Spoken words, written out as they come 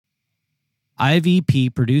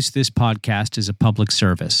IVP produced this podcast as a public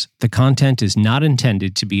service. The content is not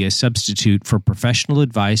intended to be a substitute for professional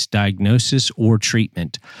advice, diagnosis, or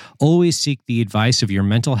treatment. Always seek the advice of your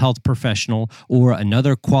mental health professional or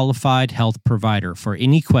another qualified health provider for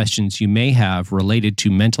any questions you may have related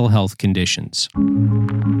to mental health conditions.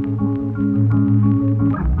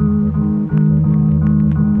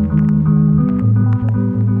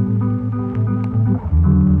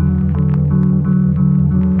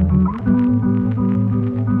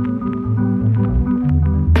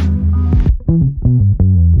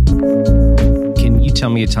 Tell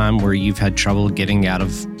me a time where you've had trouble getting out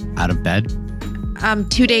of bed.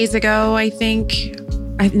 2 days ago, I think.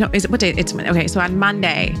 What day? It's okay. So on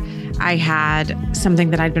Monday, I had something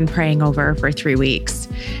that I'd been praying over for 3 weeks.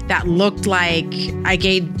 That looked like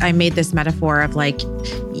I made this metaphor of like,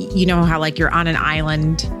 you know how like you're on an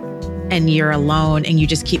island and you're alone and you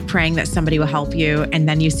just keep praying that somebody will help you, and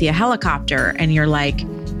then you see a helicopter and you're like,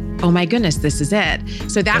 oh my goodness, this is it.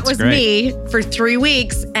 So that was me for 3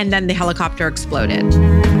 weeks, and then the helicopter exploded.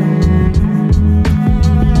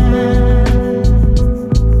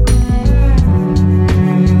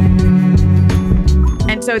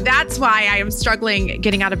 And so that's why I am struggling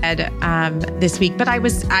getting out of bed this week. But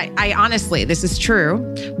I honestly, this is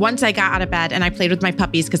true. Once I got out of bed and I played with my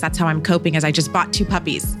puppies, because that's how I'm coping, is I just bought 2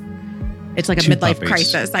 puppies. It's like a midlife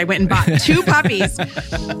crisis. I went and bought 2 puppies.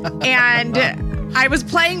 And I was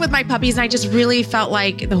playing with my puppies, and I just really felt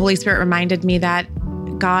like the Holy Spirit reminded me that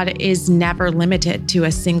God is never limited to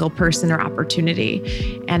a single person or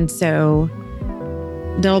opportunity. And so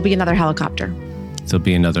there'll be another helicopter. There'll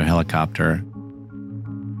be another helicopter.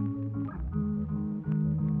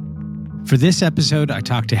 For this episode, I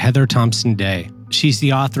talked to Heather Thompson Day. She's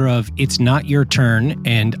the author of It's Not Your Turn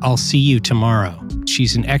and I'll See You Tomorrow.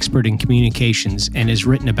 She's an expert in communications and has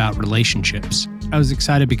written about relationships. I was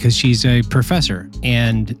excited because she's a professor,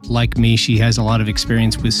 and like me, she has a lot of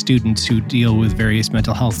experience with students who deal with various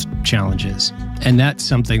mental health challenges. And that's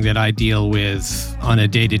something that I deal with on a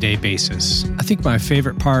day-to-day basis. I think my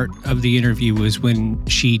favorite part of the interview was when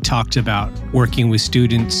she talked about working with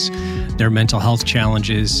students, their mental health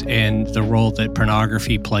challenges, and the role that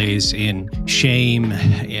pornography plays in shame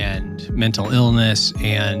and mental illness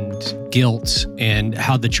and guilt, and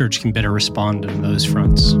how the church can better respond on those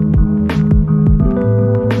fronts.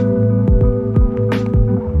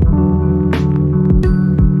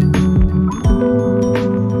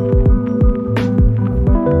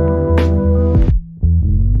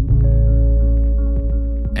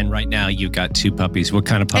 You've got 2 puppies. What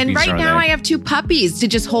kind of puppies are they? And right now I have 2 puppies to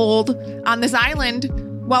just hold on this island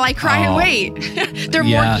while I cry and wait. They're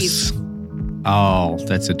Morkies. Oh,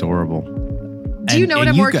 that's adorable. Do you know what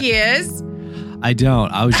a Morkie is? I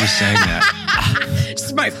don't. I was just saying that.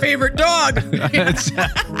 It's my favorite dog.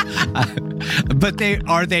 But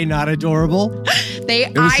are they not adorable?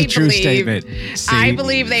 It was a true statement. See? I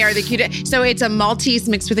believe they are the cutest. So it's a Maltese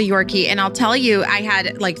mixed with a Yorkie. And I'll tell you, I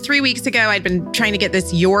had like 3 weeks ago, I'd been trying to get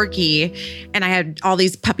this Yorkie, and I had all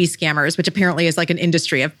these puppy scammers, which apparently is like an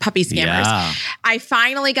industry of puppy scammers. Yeah. I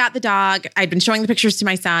finally got the dog. I'd been showing the pictures to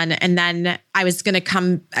my son, and then I was going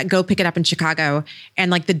to go pick it up in Chicago. And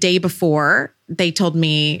like the day before, they told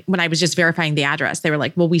me, when I was just verifying the address, they were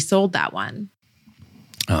like, well, we sold that one.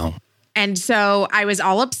 Oh. And so I was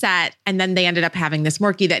all upset. And then they ended up having this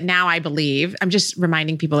Morkie that now I believe, I'm just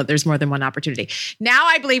reminding people that there's more than one opportunity. Now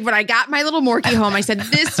I believe when I got my little Morkie home, I said,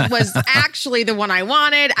 this was actually the one I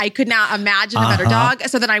wanted. I could not imagine a better dog.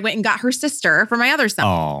 So then I went and got her sister for my other son.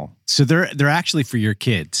 Oh, so they're actually for your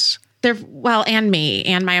kids. And me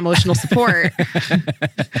and my emotional support.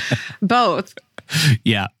 Both.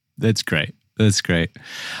 Yeah, that's great. That's great.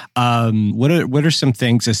 What are some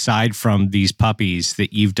things aside from these puppies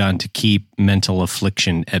that you've done to keep mental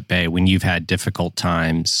affliction at bay when you've had difficult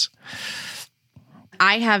times?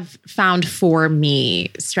 I have found for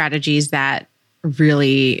me strategies that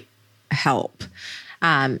really help.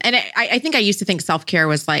 And I think I used to think self-care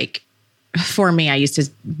was like, for me, I used to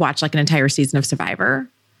watch like an entire season of Survivor.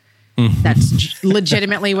 That's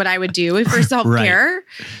legitimately what I would do for self-care. Right.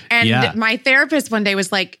 And my therapist one day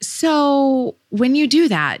was like, so when you do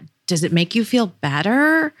that, does it make you feel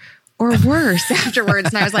better or worse afterwards?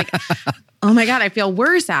 And I was like, oh my God, I feel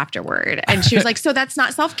worse afterward. And she was like, so that's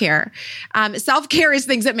not self-care. Self-care is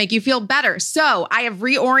things that make you feel better. So I have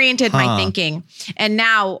reoriented my thinking. And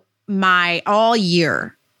now all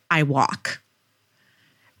year I walk.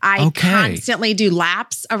 I constantly do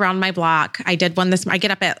laps around my block. I did one I get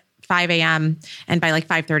up at 5 a.m. and by like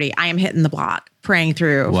 5:30, I am hitting the block, praying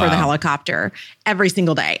through for the helicopter every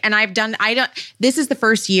single day. And this is the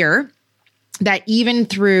first year that even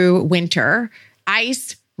through winter,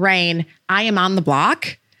 ice, rain, I am on the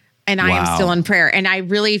block and I am still in prayer. And I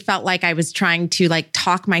really felt like I was trying to like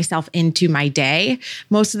talk myself into my day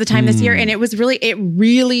most of the time this year. And it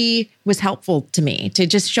really was helpful to me to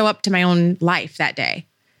just show up to my own life that day.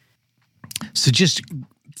 So just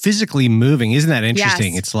physically moving, isn't that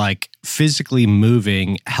interesting? Yes. It's like physically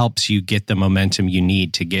moving helps you get the momentum you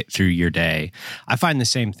need to get through your day. I find the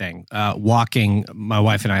same thing. Walking, my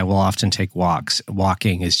wife and I will often take walks.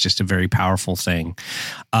 Walking is just a very powerful thing.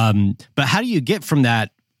 But how do you get from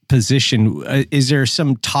that position? Is there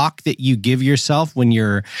some talk that you give yourself when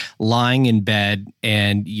you're lying in bed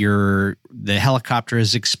and the helicopter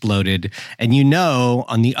has exploded and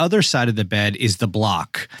on the other side of the bed is the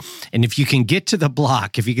block? And if you can get to the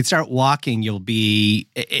block, if you can start walking, you'll be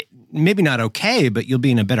maybe not okay, but you'll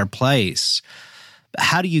be in a better place.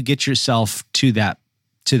 How do you get yourself to that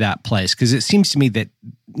place? Because it seems to me that,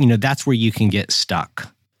 that's where you can get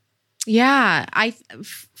stuck. Yeah.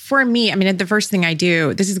 For me, I mean, the first thing I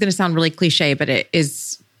do, this is going to sound really cliche, but it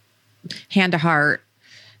is hand to heart,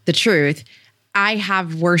 the truth. I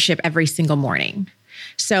have worship every single morning.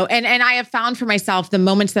 So, and I have found for myself the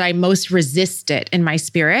moments that I most resist it in my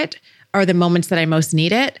spirit are the moments that I most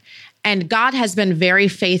need it. And God has been very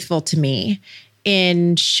faithful to me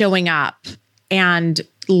in showing up, and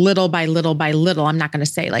little by little by little, I'm not going to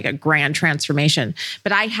say like a grand transformation,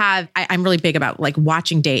 but I'm really big about like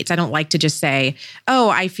watching dates. I don't like to just say, oh,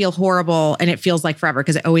 I feel horrible and it feels like forever,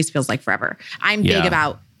 because it always feels like forever. I'm big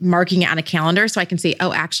about marking it on a calendar so I can see,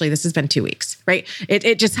 oh, actually, this has been 2 weeks, right?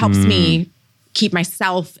 It just helps me keep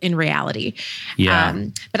myself in reality. Yeah.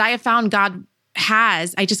 But I have found God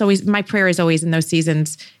my prayer is always in those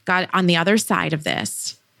seasons, God, on the other side of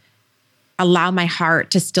this, allow my heart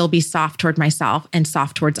to still be soft toward myself and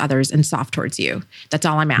soft towards others and soft towards you. That's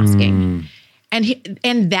all I'm asking.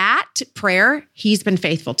 And that prayer, he's been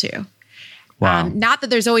faithful to. Wow. Not that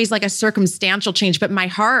there's always like a circumstantial change, but my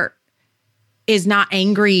heart is not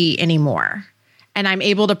angry anymore. And I'm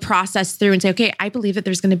able to process through and say, okay, I believe that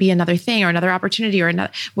there's going to be another thing or another opportunity or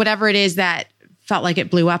another, whatever it is that felt like it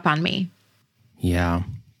blew up on me. Yeah.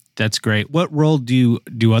 That's great. What role do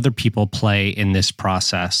other people play in this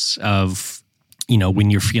process of,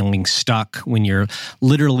 when you're feeling stuck, when you're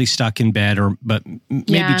literally stuck in bed, but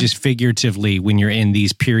maybe just figuratively when you're in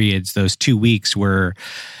these periods, those 2 weeks where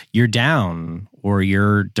you're down or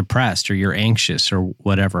you're depressed or you're anxious or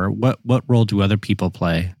whatever? What role do other people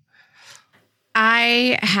play?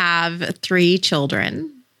 I have 3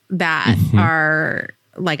 children that are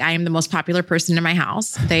like, I am the most popular person in my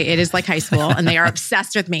house. It is like high school and they are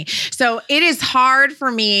obsessed with me. So it is hard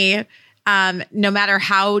for me, no matter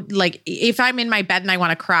how, like, if I'm in my bed and I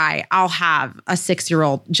want to cry, I'll have a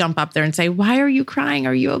 6-year-old jump up there and say, why are you crying?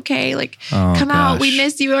 Are you okay? Like, come out, we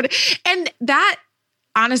miss you. And that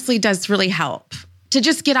honestly does really help to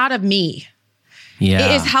just get out of me. Yeah.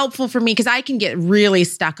 It is helpful for me because I can get really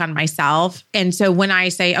stuck on myself. And so when I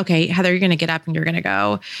say, okay, Heather, you're going to get up and you're going to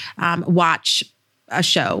go watch a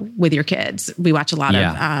show with your kids. We watch a lot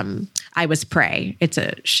of I Was Prey. It's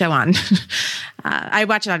a show on, I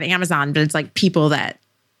watch it on Amazon, but it's like people that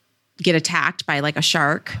get attacked by like a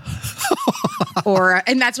shark.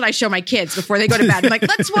 And that's what I show my kids before they go to bed. I'm like,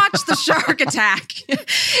 let's watch the shark attack.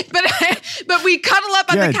 but we cuddle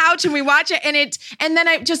up on the couch and we watch it, and then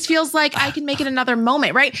it just feels like I can make it another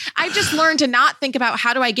moment, right? I've just learned to not think about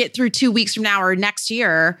how do I get through 2 weeks from now or next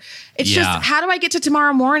year. It's just, how do I get to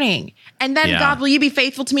tomorrow morning? And then God, will you be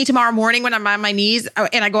faithful to me tomorrow morning when I'm on my knees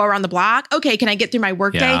and I go around the block? Okay, can I get through my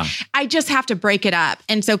workday? I just have to break it up.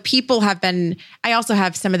 And so I also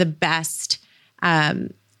have some of the best,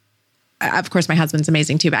 of course, my husband's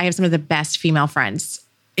amazing too, but I have some of the best female friends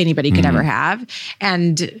anybody could ever have.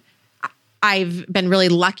 And I've been really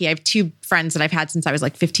lucky. I have 2 friends that I've had since I was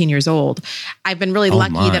like 15 years old. I've been really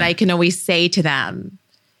lucky that I can always say to them,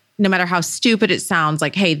 no matter how stupid it sounds,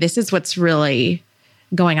 like, hey, this is what's really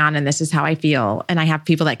going on and this is how I feel. And I have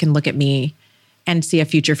people that can look at me and see a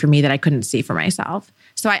future for me that I couldn't see for myself.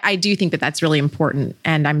 So I do think that that's really important,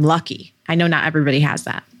 and I'm lucky. I know not everybody has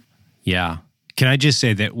that. Yeah. Can I just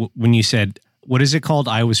say that when you said, what is it called?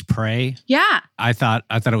 I Was Prey? Yeah. I thought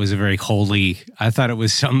it was a very holy, I thought it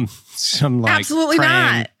was some like absolutely praying.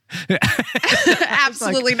 Not.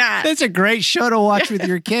 Absolutely not. That's a great show to watch with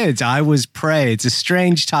your kids. I Was Prey. It's a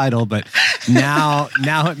strange title, but now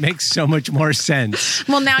it makes so much more sense.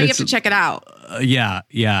 Well, now you have to check it out. Yeah.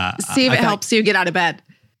 See if it helps you get out of bed.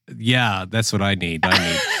 Yeah, that's what I need.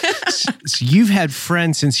 So you've had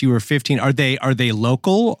friends since you were 15. Are they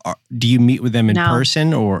local? Do you meet with them in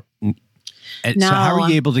person or? No. So how are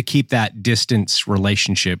you able to keep that distance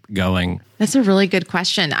relationship going? That's a really good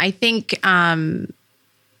question. I think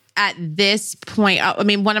at this point, I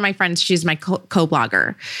mean, one of my friends, she's my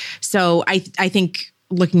co-blogger. So I think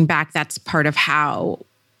looking back, that's part of how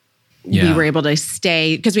we were able to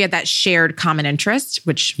stay, because we had that shared common interest,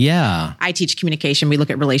 which I teach communication. We look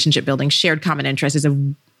at relationship building. Shared common interest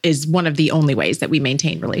is one of the only ways that we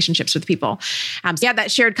maintain relationships with people. So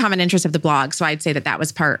that shared common interest of the blog. So I'd say that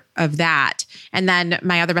was part of that. And then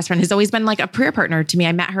my other best friend has always been like a prayer partner to me.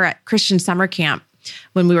 I met her at Christian summer camp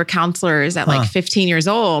when we were counselors at like 15 years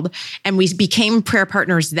old, and we became prayer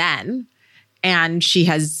partners then. And she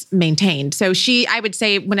has maintained. So I would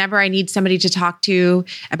say whenever I need somebody to talk to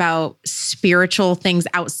about spiritual things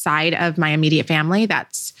outside of my immediate family,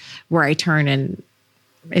 that's where I turn. And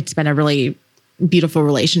it's been a really beautiful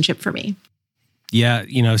relationship for me. Yeah.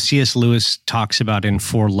 C.S. Lewis talks about in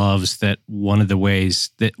Four Loves that one of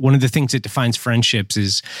the things that defines friendships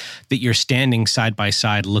is that you're standing side by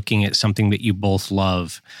side looking at something that you both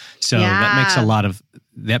love. So that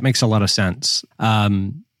makes a lot of sense.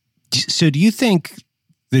 So do you think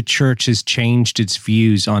the church has changed its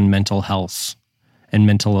views on mental health and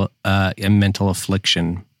mental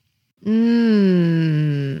affliction? I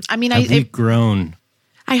mean, have we grown?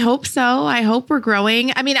 I hope so. I hope we're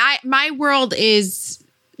growing. I mean, my world is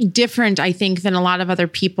different, I think, than a lot of other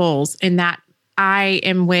people's in that I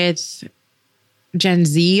am with Gen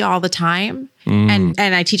Z all the time. And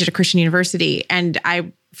I teach at a Christian university. And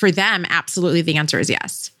for them, absolutely the answer is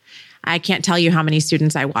yes. I can't tell you how many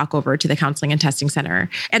students I walk over to the counseling and testing center,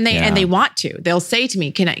 and they want to. They'll say to me,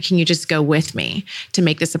 "Can you just go with me to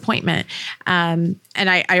make this appointment?" And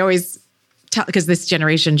I always tell, because this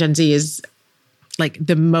generation, Gen Z, is like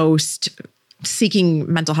the most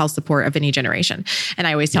seeking mental health support of any generation. And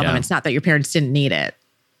I always tell them, it's not that your parents didn't need it,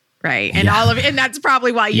 right? And and that's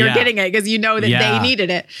probably why you're getting it, because you know that they needed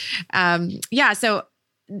it. So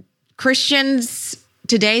Christians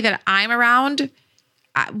today that I'm around,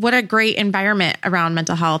 what a great environment around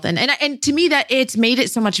mental health. And to me, that it's made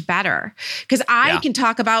it so much better, because I can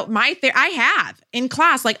talk about I have in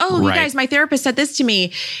class, like, you guys, my therapist said this to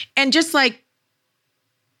me, and just like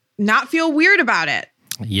not feel weird about it.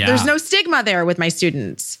 Yeah. There's no stigma there with my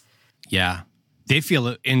students. Yeah. They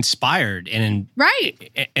feel inspired and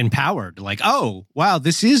empowered. Like, oh, wow,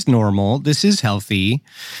 this is normal. This is healthy.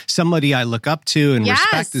 Somebody I look up to and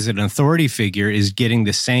respect as an authority figure is getting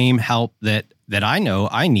the same help that I know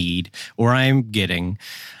I need or I'm getting.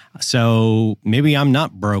 So maybe I'm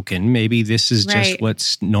not broken. Maybe this is just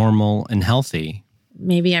what's normal and healthy.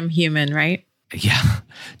 Maybe I'm human, right? Yeah.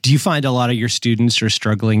 Do you find a lot of your students are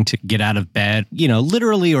struggling to get out of bed,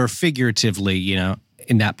 literally or figuratively,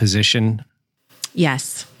 in that position?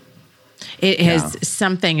 Yes. It has,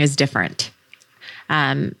 something is different.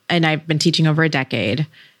 And I've been teaching over a decade,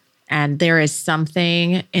 and there is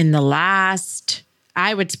something in the last,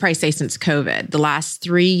 I would probably say since COVID, the last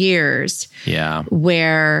 3 years,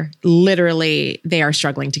 where literally they are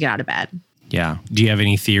struggling to get out of bed. Yeah. Do you have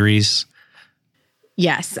any theories?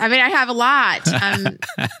 Yes. I mean, I have a lot.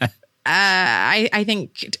 I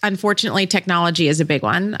think, unfortunately, technology is a big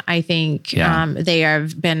one. I think they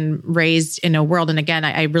have been raised in a world, and again,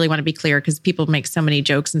 I really want to be clear, because people make so many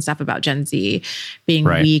jokes and stuff about Gen Z being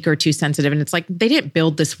weak or too sensitive, and it's like they didn't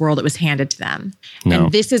build this world; it was handed to them. No.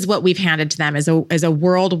 And this is what we've handed to them: as a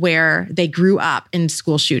world where they grew up in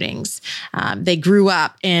school shootings. They grew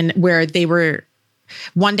up in where they were.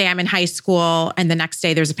 One day I'm in high school, and the next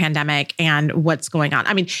day there's a pandemic, and what's going on?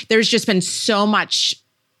 I mean, there's just been so much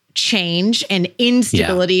change and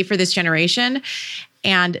instability for this generation,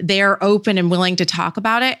 and they're open and willing to talk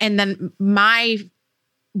about it. And then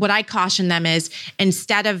what I caution them is,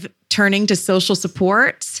 instead of turning to social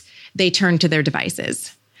supports, they turn to their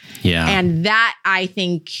devices. Yeah. And that, I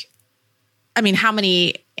think, I mean, how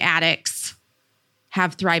many addicts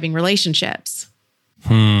have thriving relationships?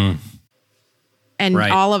 And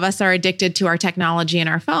all of us are addicted to our technology and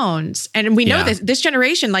our phones. And we know this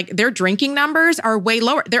generation, like, their drinking numbers are way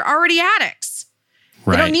lower. They're already addicts.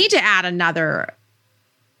 They don't need to add another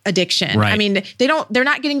addiction. I mean, they're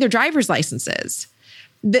not getting their driver's licenses.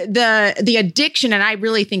 The addiction, and I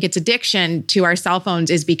really think it's addiction to our cell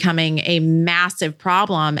phones, is becoming a massive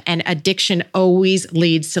problem. And addiction always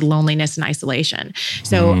leads to loneliness and isolation.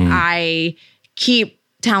 So I keep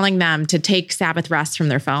telling them to take Sabbath rest from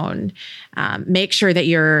their phone. Make sure that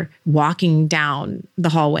you're walking down the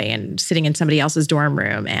hallway and sitting in somebody else's dorm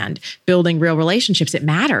room and building real relationships. It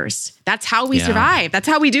matters. That's how we survive. That's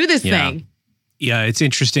how we do this thing. Yeah, it's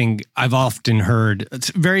interesting. I've often heard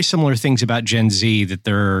very similar things about Gen Z, that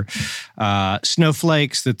they're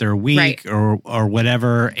snowflakes, that they're weak or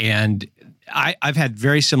whatever. And I've had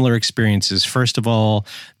very similar experiences. First of all,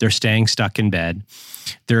 they're staying stuck in bed.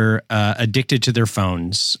 They're addicted to their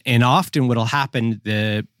phones. And often what'll happen,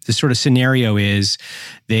 the sort of scenario is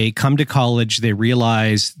they come to college, they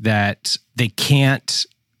realize that they can't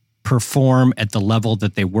perform at the level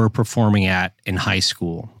that they were performing at in high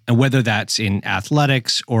school. And whether that's in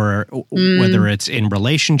athletics or whether it's in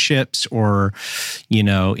relationships or,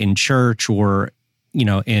 in church or,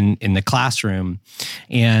 in the classroom.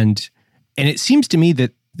 And it seems to me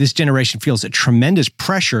that this generation feels a tremendous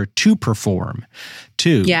pressure to perform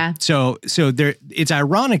too. Yeah. So it's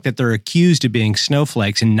ironic that they're accused of being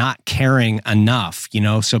snowflakes and not caring enough,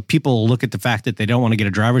 so people look at the fact that they don't want to get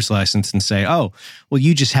a driver's license and say, oh, well,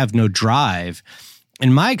 you just have no drive.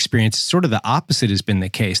 In my experience, sort of the opposite has been the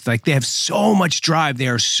case. Like they have so much drive. They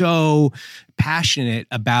are so passionate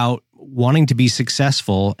about wanting to be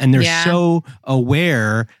successful, and they're so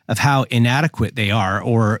aware of how inadequate they are,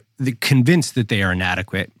 or convinced that they are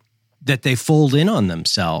inadequate, that they fold in on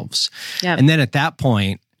themselves. Yep. And then at that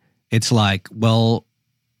point, it's like, well,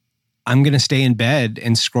 I'm going to stay in bed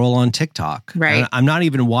and scroll on TikTok. Right. I'm not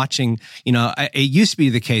even watching, it used to be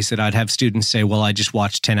the case that I'd have students say, well, I just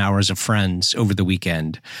watched 10 hours of Friends over the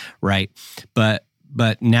weekend. Right. But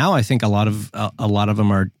now I think a lot of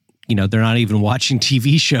them are, they're not even watching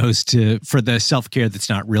TV shows for the self-care that's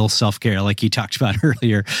not real self-care, like you talked about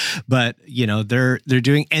earlier. But, they're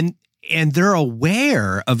doing, and they're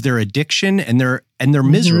aware of their addiction, and they're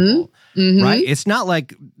miserable. Mm-hmm. Right? It's not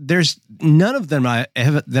like there's none of them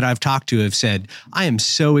that I've talked to have said, I am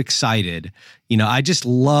so excited. I just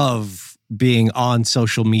love being on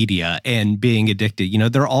social media and being addicted.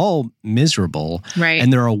 They're all miserable, right?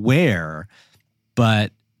 And they're aware,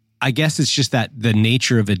 but I guess it's just that the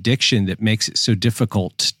nature of addiction that makes it so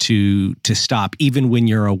difficult to stop, even when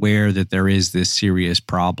you're aware that there is this serious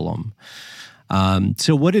problem.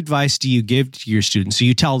 So what advice do you give to your students? So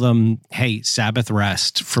you tell them, hey, Sabbath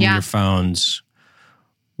rest from your phones.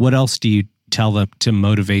 What else do you tell them to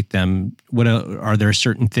motivate them? Are there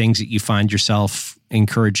certain things that you find yourself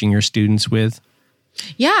encouraging your students with?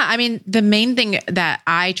 Yeah. I mean, the main thing that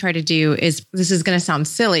I try to do is, this is going to sound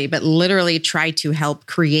silly, but literally try to help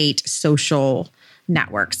create social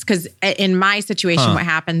networks. Because in my situation, what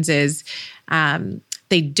happens is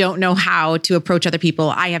they don't know how to approach other people.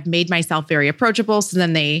 I have made myself very approachable. So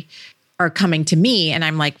then they are coming to me and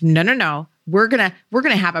I'm like, no. We're going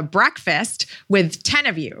to have a breakfast with 10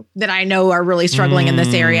 of you that I know are really struggling in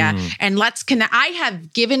this area. And I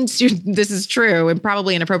have given students, this is true and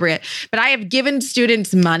probably inappropriate, but I have given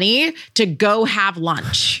students money to go have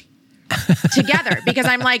lunch together, because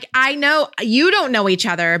I'm like, I know you don't know each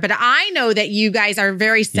other, but I know that you guys are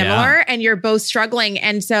very similar and you're both struggling.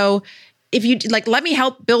 And so if you let me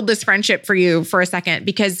help build this friendship for you for a second,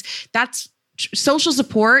 because social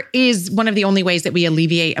support is one of the only ways that we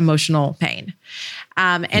alleviate emotional pain.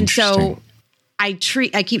 And so I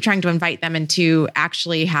keep trying to invite them into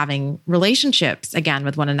actually having relationships again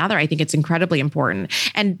with one another. I think it's incredibly important.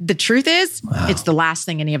 And the truth is, it's the last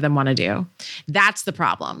thing any of them want to do. That's the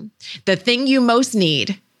problem. The thing you most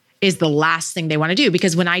need is the last thing they want to do,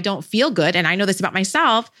 because when I don't feel good, and I know this about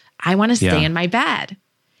myself, I want to stay in my bed.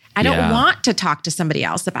 I don't want to talk to somebody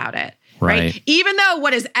else about it. Right. Even though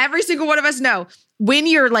what is every single one of us know, when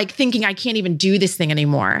you're like thinking, I can't even do this thing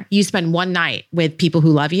anymore, you spend one night with people who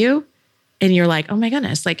love you and you're like, oh my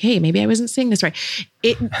goodness, like, hey, maybe I wasn't saying this right.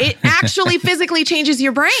 It actually physically changes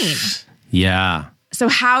your brain. Yeah. So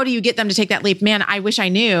how do you get them to take that leap? Man, I wish I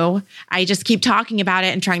knew. I just keep talking about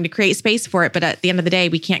it and trying to create space for it. But at the end of the day,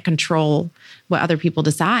 we can't control what other people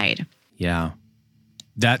decide. Yeah.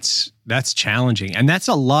 That's challenging. And that's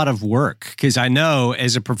a lot of work, because I know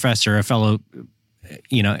as a professor, a fellow,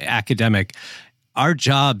 academic, our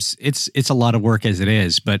jobs, it's a lot of work as it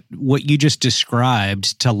is. But what you just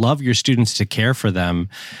described, to love your students, to care for them,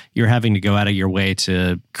 you're having to go out of your way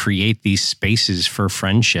to create these spaces for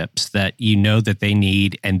friendships that you know that they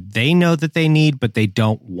need, and they know that they need, but they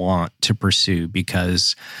don't want to pursue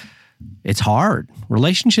because it's hard.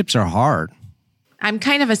 Relationships are hard. I'm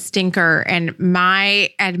kind of a stinker, and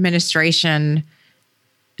my administration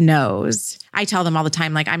knows. I tell them all the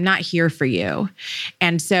time, like, I'm not here for you.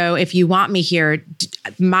 And so if you want me here,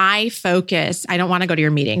 my focus, I don't want to go to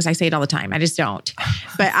your meetings. I say it all the time. I just don't.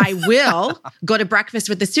 But I will go to breakfast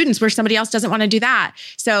with the students where somebody else doesn't want to do that.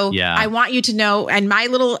 So I want you to know, and my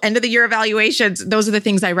little end of the year evaluations, those are the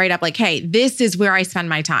things I write up, like, hey, this is where I spend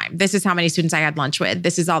my time. This is how many students I had lunch with.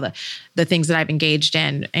 This is all the things that I've engaged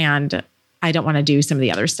in. And I don't want to do some of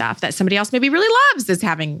the other stuff that somebody else maybe really loves, is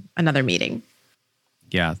having another meeting.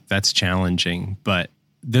 Yeah, that's challenging. But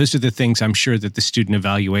those are the things I'm sure that the student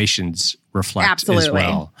evaluations reflect as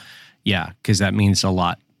well. Yeah, because that means a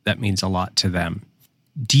lot. That means a lot to them.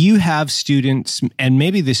 Do you have students, and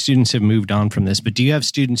maybe the students have moved on from this, but do you have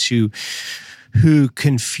students who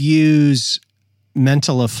confuse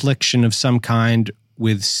mental affliction of some kind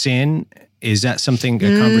with sin? Is that something,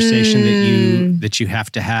 a conversation that you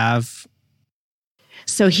have to have?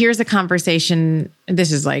 So here's a conversation.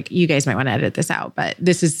 This is like, you guys might want to edit this out, but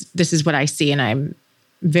this is what I see, and I'm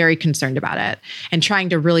very concerned about it and trying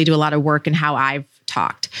to really do a lot of work in how I've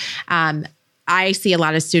talked. I see a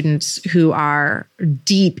lot of students who are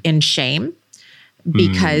deep in shame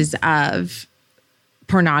because of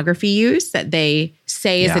pornography use that they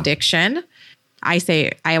say is addiction. I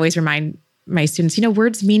always remind my students,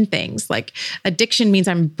 words mean things. Like addiction means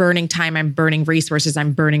I'm burning time, I'm burning resources,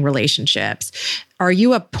 I'm burning relationships. Are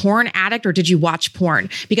you a porn addict or did you watch porn?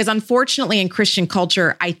 Because unfortunately in Christian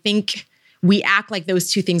culture, I think we act like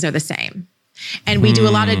those two things are the same. And we do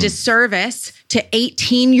a lot of disservice to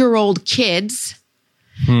 18-year-old kids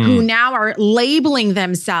who now are labeling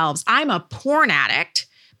themselves, I'm a porn addict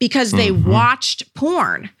because they watched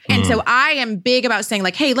porn. And so I am big about saying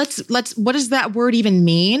like, hey, let's, what does that word even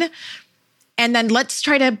mean? And then let's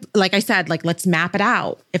try to, like I said, let's map it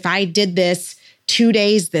out. If I did this 2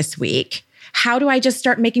 days this week, how do I just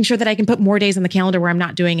start making sure that I can put more days on the calendar where I'm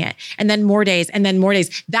not doing it? And then more days, and then more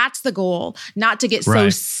days. That's the goal, not to get so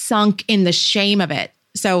sunk in the shame of it.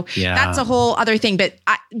 So that's a whole other thing. But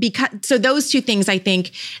so those two things, I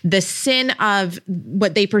think the sin of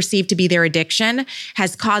what they perceive to be their addiction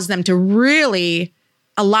has caused them to really,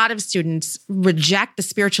 a lot of students reject the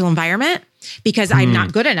spiritual environment because I'm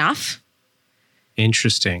not good enough.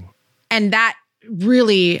 Interesting. And that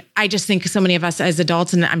really, I just think so many of us as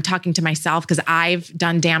adults, and I'm talking to myself because I've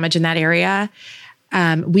done damage in that area,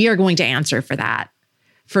 we are going to answer for that,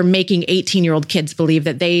 for making 18-year-old kids believe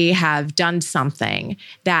that they have done something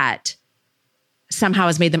that somehow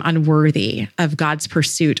has made them unworthy of God's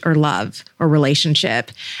pursuit or love or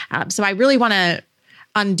relationship. So I really want to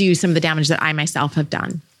undo some of the damage that I myself have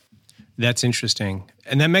done. That's interesting.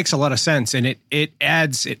 And that makes a lot of sense. And it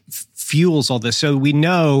fuels all this. So we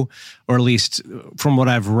know, or at least from what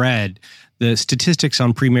I've read, the statistics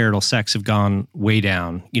on premarital sex have gone way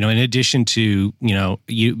down. In addition to,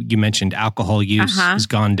 you mentioned alcohol use has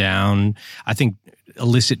gone down. I think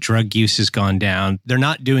illicit drug use has gone down. They're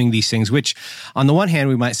not doing these things, which on the one hand,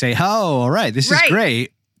 we might say, oh, all right, this is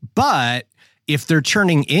great. But if they're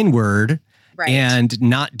turning inward and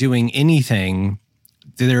not doing anything,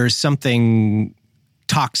 there's something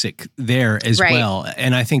toxic there as well.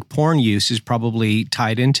 And I think porn use is probably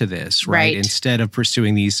tied into this, right? Instead of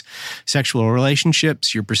pursuing these sexual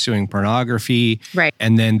relationships, you're pursuing pornography. Right.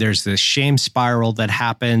 And then there's this shame spiral that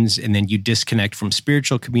happens, and then you disconnect from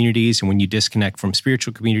spiritual communities. And when you disconnect from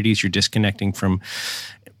spiritual communities, you're disconnecting from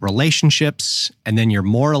relationships, and then you're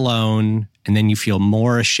more alone, and then you feel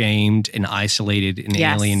more ashamed and isolated and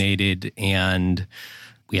alienated, and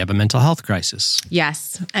we have a mental health crisis.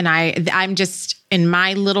 Yes. And I'm just, in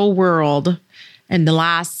my little world, in the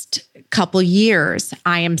last couple years,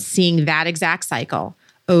 I am seeing that exact cycle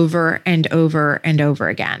over and over and over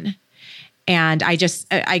again. And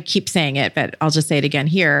I keep saying it, but I'll just say it again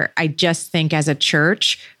here. I just think as a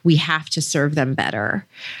church, we have to serve them better.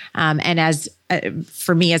 And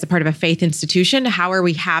for me, as a part of a faith institution, how are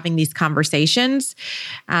we having these conversations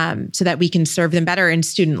so that we can serve them better in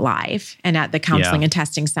student life and at the counseling and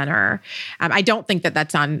testing center? I don't think that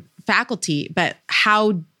that's on faculty, but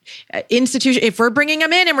how institution, if we're bringing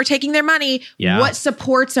them in and we're taking their money, what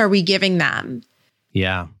supports are we giving them?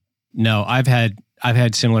 Yeah. No, I've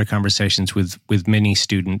had similar conversations with many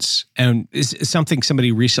students, and it's something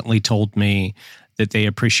somebody recently told me that they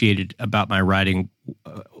appreciated about my writing,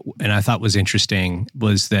 and I thought was interesting,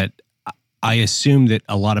 was that I assume that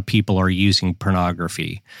a lot of people are using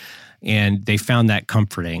pornography, and they found that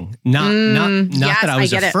comforting. Not that I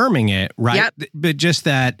was affirming it, right? Yep. But just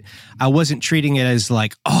that I wasn't treating it as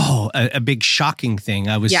like, a big shocking thing.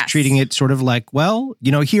 I was treating it sort of like, well,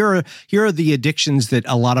 here are the addictions that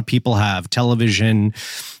a lot of people have: television,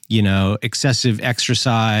 excessive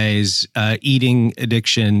exercise, eating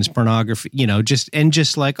addictions, pornography,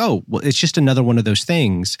 just like, it's just another one of those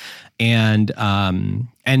things. And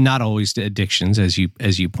not always addictions, as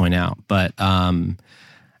you point out, but,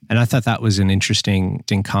 and I thought that was an interesting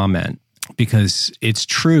comment, because it's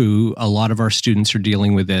true. A lot of our students are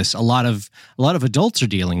dealing with this. A lot of adults are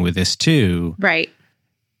dealing with this too. Right.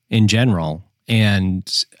 In general. And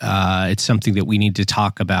it's something that we need to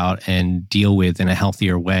talk about and deal with in a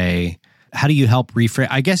healthier way. How do you help reframe?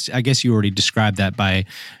 I guess you already described that by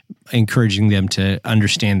encouraging them to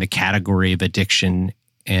understand the category of addiction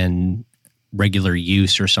and regular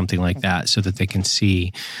use or something like that so that they can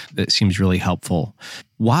see. That seems really helpful.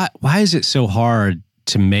 Why is it so hard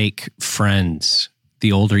to make friends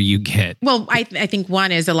the older you get? Well, I think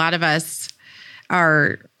one is a lot of us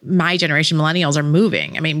my generation, millennials, are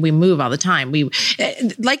moving. I mean, we move all the time.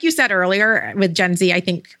 Like you said earlier with Gen Z, I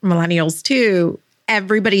think millennials too,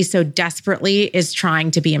 everybody so desperately is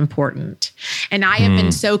trying to be important. And I have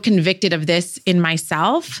been so convicted of this in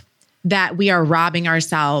myself that we are robbing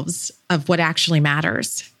ourselves of what actually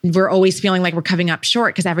matters. We're always feeling like we're coming up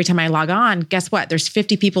short because every time I log on, guess what? There's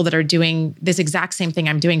 50 people that are doing this exact same thing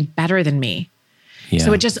I'm doing better than me. Yeah.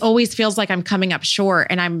 So it just always feels like I'm coming up short,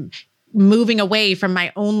 and I'm moving away from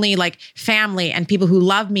my only like family and people who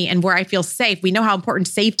love me and where I feel safe. We know how important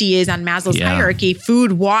safety is on Maslow's hierarchy: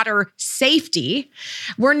 food, water, safety.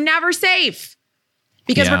 We're never safe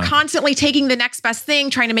because we're constantly taking the next best thing,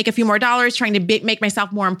 trying to make a few more dollars, trying to make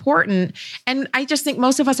myself more important. And I just think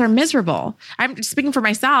most of us are miserable. I'm speaking for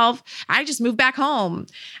myself. I just moved back home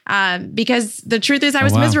because the truth is I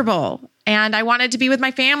was miserable. And I wanted to be with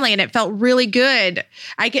my family, and it felt really good.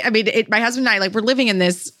 My husband and I, like, we're living in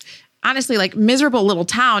this, honestly, like, miserable little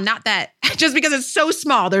town. Not that just because it's so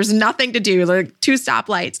small, there's nothing to do, like 2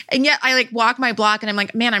 stoplights. And yet I like walk my block and I'm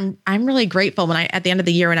like, man, I'm really grateful at the end of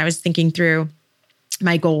the year, when I was thinking through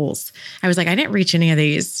my goals, I was like, I didn't reach any of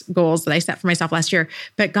these goals that I set for myself last year,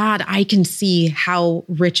 but God, I can see how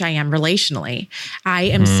rich I am relationally. I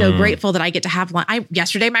am so grateful that I get to have lunch.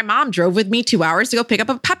 Yesterday, my mom drove with me 2 hours to go pick up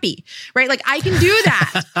a puppy, right? Like, I can do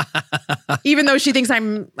that, even though she thinks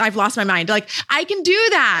I've lost my mind. Like, I can do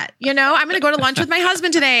that. I'm going to go to lunch with my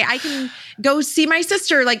husband today. I can go see my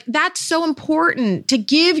sister. Like, that's so important, to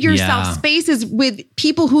give yourself spaces with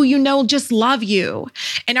people who just love you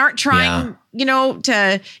and aren't trying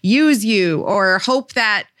to use you or hope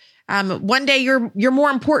that one day you're more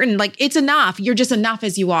important. Like, it's enough. You're just enough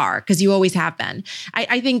as you are, because you always have been.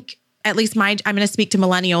 I think, at least I'm going to speak to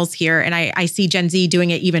millennials here, and I see Gen Z doing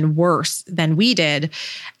it even worse than we did.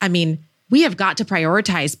 I mean, we have got to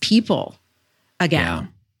prioritize people again. Yeah,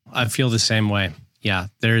 I feel the same way. Yeah,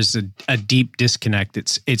 there's a deep disconnect.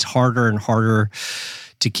 It's harder and harder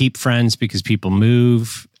to keep friends because people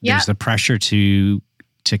move. Yep. There's the pressure to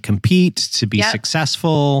compete, to be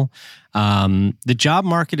successful. The job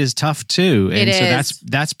market is tough too. And so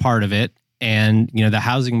that's part of it. And, the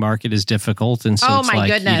housing market is difficult. And so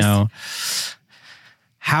goodness.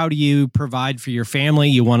 How do you provide for your family?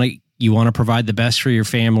 You want to provide the best for your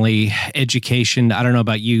family. Education, I don't know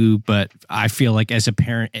about you, but I feel like as a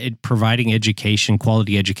parent, providing education,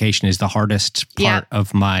 quality education, is the hardest part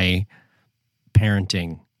of my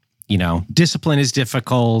parenting. Discipline is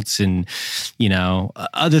difficult, and,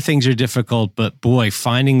 other things are difficult, but boy,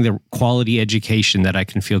 finding the quality education that I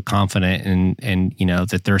can feel confident and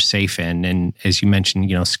that they're safe in. And as you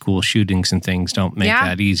mentioned, school shootings and things don't make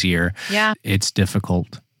that easier. Yeah. It's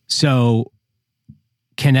difficult. So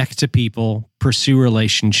connect to people, pursue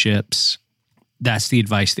relationships. That's the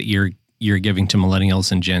advice that you're giving to millennials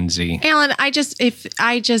and Gen Z. Alan, I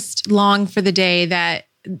just long for the day that,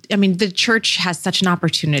 the church has such an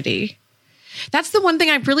opportunity. That's the one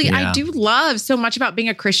thing I do love so much about being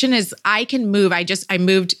a Christian is I can move. I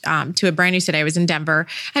moved to a brand new city. I was in Denver,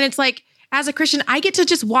 and it's like, as a Christian, I get to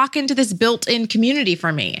just walk into this built-in community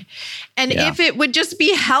for me. And if it would just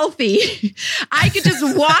be healthy, I could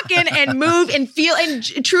just walk in and move and feel and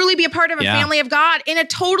truly be a part of a family of God in a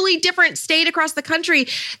totally different state across the country.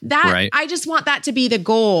 I just want that to be the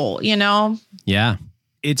goal, Yeah.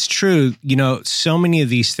 It's true. So many of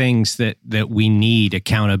these things that we need,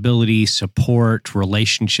 accountability, support,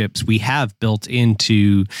 relationships, we have built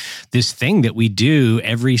into this thing that we do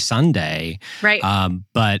every Sunday. Right.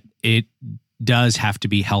 But it does have to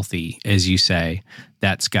be healthy, as you say.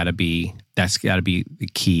 That's got to be the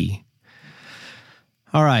key.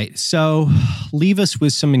 All right. So leave us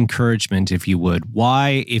with some encouragement, if you would.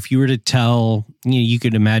 Why, if you were to tell, you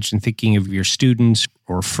could imagine thinking of your students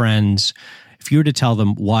or friends, if you were to tell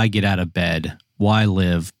them why get out of bed, why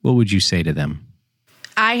live, what would you say to them?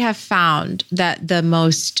 I have found that the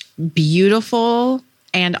most beautiful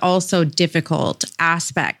and also difficult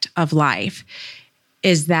aspect of life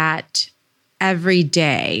is that every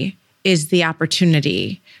day is the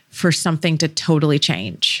opportunity for something to totally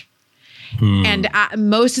change. And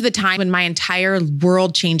most of the time when my entire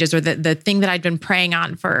world changes, or the thing that I'd been praying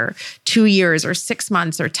on for 2 years or 6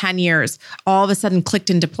 months or 10 years, all of a sudden clicked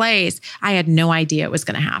into place, I had no idea it was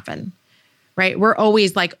going to happen, right? We're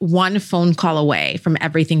always like one phone call away from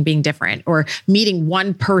everything being different, or meeting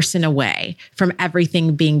one person away from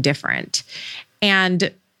everything being different. And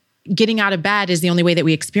getting out of bed is the only way that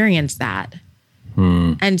we experience that.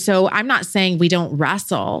 And so I'm not saying we don't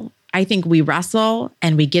wrestle. I think we wrestle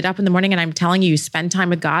and we get up in the morning, and I'm telling you, spend time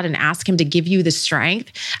with God and ask him to give you the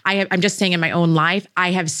strength. I'm just saying in my own life,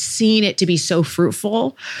 I have seen it to be so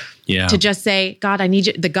fruitful. Yeah. To just say, God, I need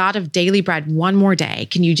you, the God of daily bread, one more day.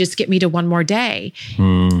 Can you just get me to one more day?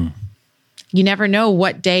 You never know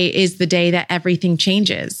what day is the day that everything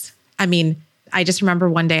changes. I mean, I just remember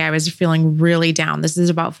one day I was feeling really down. This is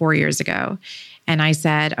about 4 years ago. And I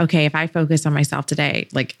said, okay, if I focus on myself today,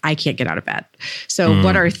 like I can't get out of bed. So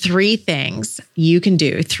what are 3 things you can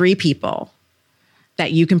do, 3 people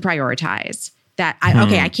that you can prioritize? That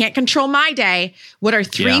I can't control my day. What are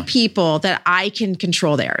 3 people that I can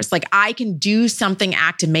control theirs? Like I can do something,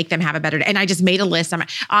 act to make them have a better day. And I just made a list.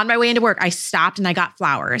 On my way into work, I stopped and I got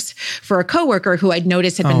flowers for a coworker who I'd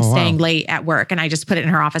noticed had been staying late at work. And I just put it in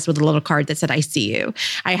her office with a little card that said, I see you.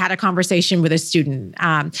 I had a conversation with a student.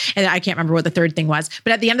 And I can't remember what the 3rd thing was.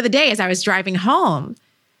 But at the end of the day, as I was driving home,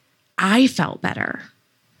 I felt better.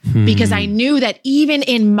 Because I knew that even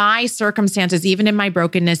in my circumstances, even in my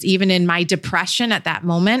brokenness, even in my depression at that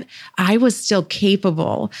moment, I was still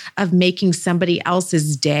capable of making somebody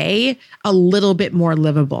else's day a little bit more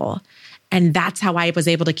livable. And that's how I was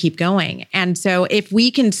able to keep going. And so if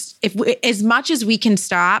as much as we can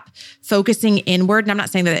stop focusing inward, and I'm not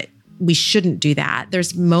saying that we shouldn't do that.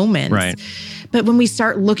 There's moments. Right. But when we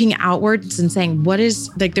start looking outwards and saying,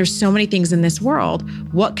 there's so many things in this world.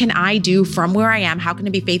 What can I do from where I am? How can I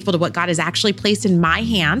be faithful to what God has actually placed in my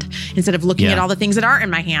hand instead of looking at all the things that aren't in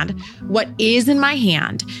my hand? What is in my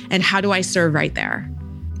hand and how do I serve right there?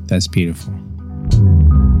 That's beautiful.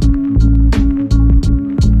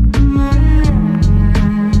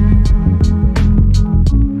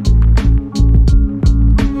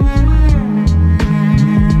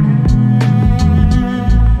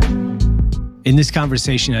 In this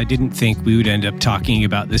conversation, I didn't think we would end up talking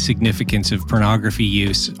about the significance of pornography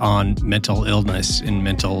use on mental illness and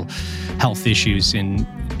mental health issues in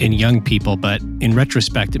young people. But in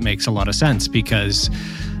retrospect, it makes a lot of sense because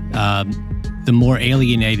the more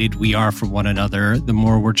alienated we are from one another, the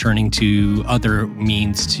more we're turning to other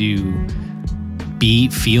means to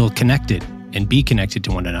feel connected and be connected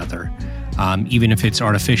to one another, even if it's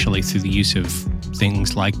artificially through the use of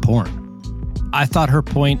things like porn. I thought her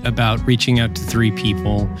point about reaching out to 3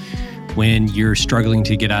 people when you're struggling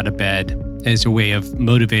to get out of bed as a way of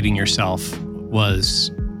motivating yourself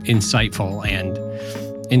was insightful and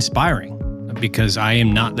inspiring, because I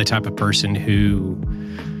am not the type of person who,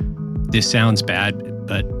 this sounds bad,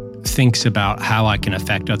 but thinks about how I can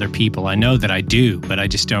affect other people. I know that I do, but I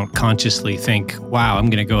just don't consciously think, wow, I'm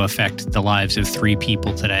going to go affect the lives of 3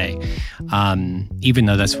 people today, even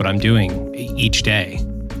though that's what I'm doing each day.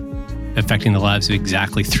 Affecting the lives of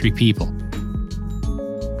exactly 3 people.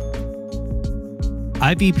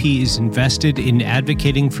 IVP is invested in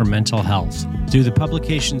advocating for mental health through the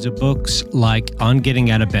publications of books like On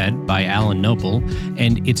Getting Out of Bed by Alan Noble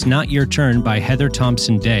and It's Not Your Turn by Heather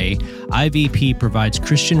Thompson Day. IVP provides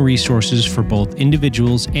Christian resources for both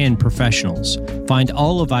individuals and professionals. Find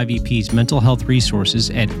all of IVP's mental health resources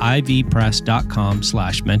at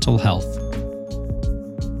ivpress.com/mental health.